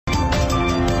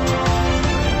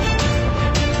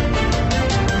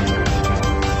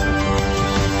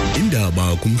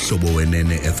kumhlobo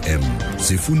wenene FM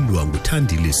zifundwa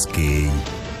nguThandile Skey.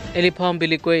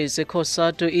 Eliphambili kwezi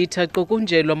COSATU ithi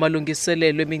aqukunjelwe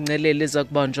amalungiselelo omngcelele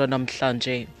ozakubanjwa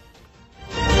namhlanje.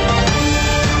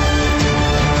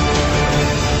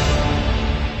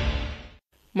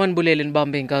 Manibulele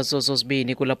nibambe ngazo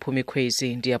zozibini kulaphumi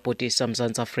khwezi ndiyabhotisa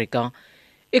Mzantsi Afrika.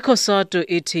 COSATU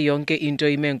ithi yonke into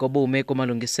ime ngobume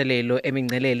kumalungiselelo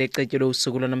omngcelele ecetyelwe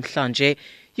usuku lwanamhlanje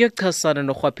yokuchasana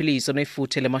norhwaphilizo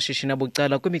nefuthe lemashishini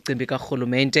abucala kwimicimbi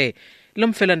karhulumente. Lo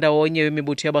mfelandawonye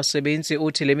wemibutho yabasebenzi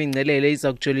uthi le mingcelele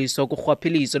iza kujoliswa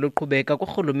kurhwaphilizo loqhubeka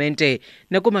kurhulumente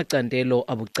nakumacandelo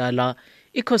abucala.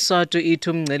 COSATU ithi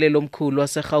umngcelele omkhulu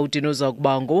waseRhawutini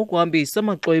ozakubangwa wokuhambisa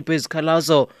amaxwebhu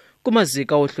ezikhalazo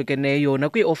kumaziko ohlukeneyo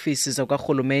nakwiiofisi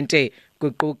zakarhulumente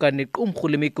kuquka nequmrhu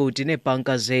lemigodi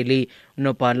neebhanka zeli.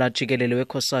 Unobhala jikelele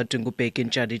weCOSATU nguBheki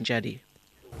Ntshadi.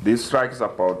 This strike is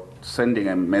about sending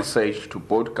a message to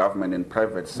both government and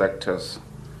private sectors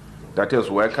that as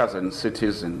workers and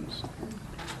citizens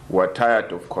who are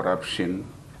tired of corruption,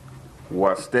 who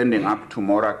are standing up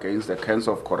tomorrow against the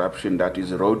cancer of corruption that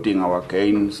is eroding our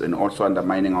gains and also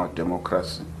undermining our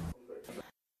democracy.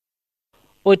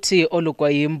 Uthi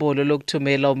olukwayimbolo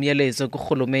lokuthumela umyalezo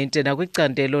kurhulumente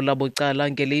nakwicandelo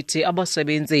labucala ngelithi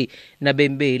abasebenzi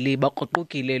nabembeli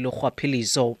baqoqukile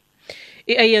lorhwaphilizo.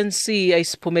 I-ANC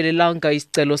ayisiphumelelanga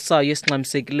isicelo sayo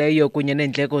esingxamisekileyo kunye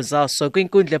neendleko zaso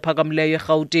kwinkundla ephakamileyo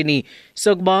eRhawutini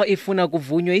sokuba ifuna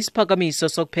kuvunywe isiphakamiso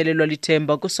sokuphelelwa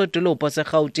lithemba kusodolophu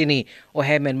waseRhawutini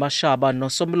uHerman Mashaba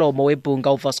nosomlomo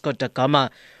webhunga uVasco da Gama.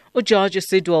 Ujaji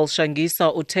Sidwell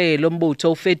Shangisa uthe lo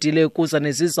mbutho ufedile ukuza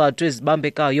nezizathu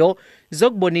ezibambekayo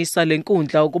zokubonisa le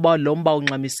nkundla ukuba lo mba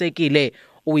ungxamisekile.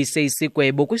 Uyise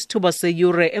isigwebo kwisithuba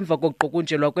seyure emva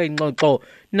kokuqukunjelwa kwengxoxo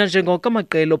nanjengoko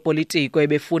amaqela opolitiko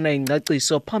ebefuna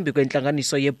ingcaciso phambi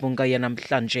kwentlanganiso yebhunga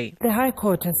yanamhlanje. The High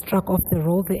Court has struck off the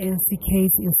roll the NC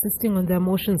case, insisting on their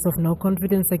motions of no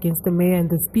confidence against the Mayor and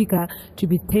the Speaker to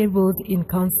be tabled in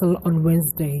Council on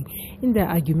Wednesday. In their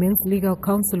arguments, legal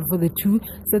counsel for the two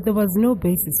said there was no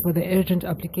basis for the urgent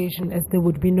application as there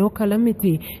would be no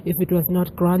calamity if it was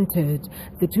not granted.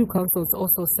 The two counsels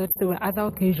also said there were other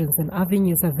occasions and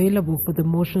avenues available for the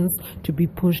motions to be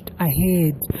pushed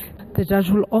ahead. The judge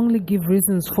will only give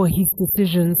reasons for his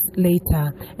decisions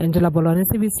later. Angela Bolwane,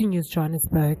 CBC News,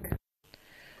 Johannesburg.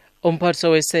 Umphathiswa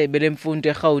wesebe lemfundo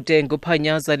eGauteng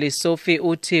uPhanyaza Lesofi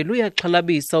uthi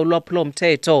luyaxhalabisa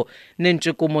ulwaphulomthetho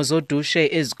nentshukumo zodushe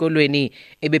ezikolweni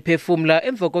ebephefumla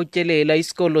emva kokutyelela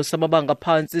isikolo samabanga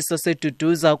phansi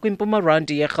saseDuduza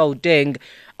kwiMpumalanga yeGauteng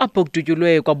apho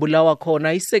kudutyulwe kwabulawa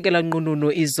khona isekela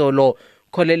nqununu izolo.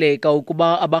 Kholeleka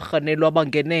ukuba abarhanelwa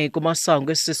abangene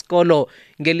kumasango esisikolo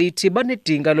ngelithi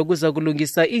banedinga lokuza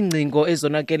kulungisa ingcingo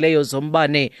ezonakeleyo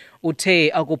zombane.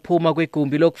 Uthe akuphuma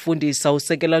kwegumbi lokufundisa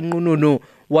usekela nqununu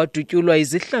wadutyulwa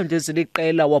izihlandlo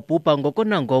eziliqela wabhubha ngoko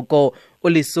nangoko.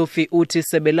 uLesofi uthi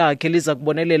isebe lakhe liza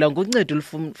kubonelela ngoncedo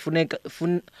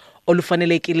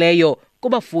olufanelekileyo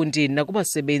kubafundi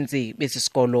nakubasebenzi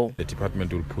besisikolo. The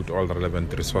department will put all the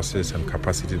relevant resources and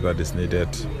capacity that is needed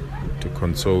to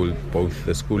console both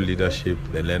the school leadership,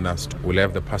 the learners. We'll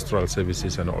have the pastoral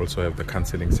services and also have the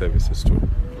counseling services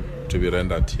to be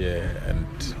rendered here. And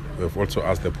we've also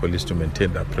asked the police to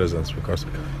maintain their presence because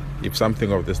if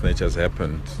something of this nature has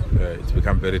happened, it's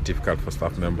become very difficult for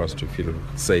staff members to feel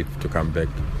safe to come back.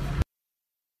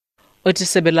 Uthi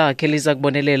isebe lakhe liza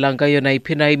kubonelela ngayo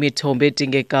nayiphi na imithombo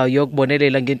edingekayo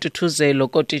yokubonelela ngentuthuzelo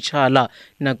kootitshala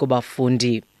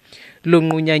nakubafundi.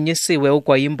 Lunqunyanyisiwe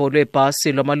ugwayimbo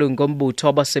lwebhasi lwamalungu ombutho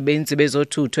wabasebenzi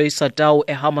bezothutho iSATAU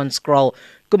eHammanskraal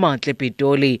kumantla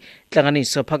ePitoli.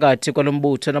 Intlanganiso phakathi kwalo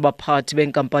mbutho nabaphathi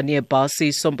benkampani yebhasi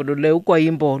isombulule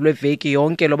ugwayimbo lweveki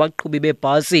yonke lwabaqhubi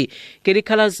bebhasi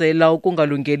ngelikhalazela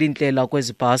ukungalungeli indlela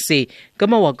kwezi bhasi.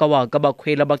 Ngamawakawaka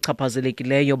abakhweli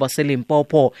abachaphazelekileyo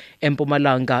baseLimpopo,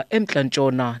 eMpumalanga,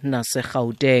 eMntla-Ntshona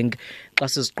naseGauteng. Xa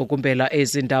siziqukumbela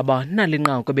ezi ndaba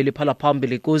nalinqaku beliphala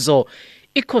phambili kuzo,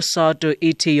 COSATU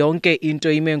ithi yonke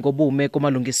into ime ngobume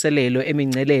kumalungiselelo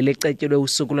omngcelele ecetyelwe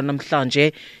usuku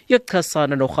lwanamhlanje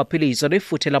yokuchasana norhwaphilizo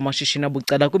nefuthe lamashishini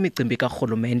abucala kwimicimbi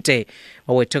karhulumente.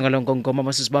 Mawethu ngalo ngongoma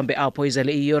masizibambe apho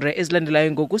izale iyure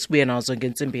ezilandelayo ngoku sibuye nazo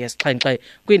ngentsimbi yesixhenxe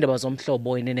kwiindaba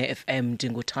zomhlobo wenene FM.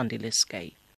 NdinguThandile Skey.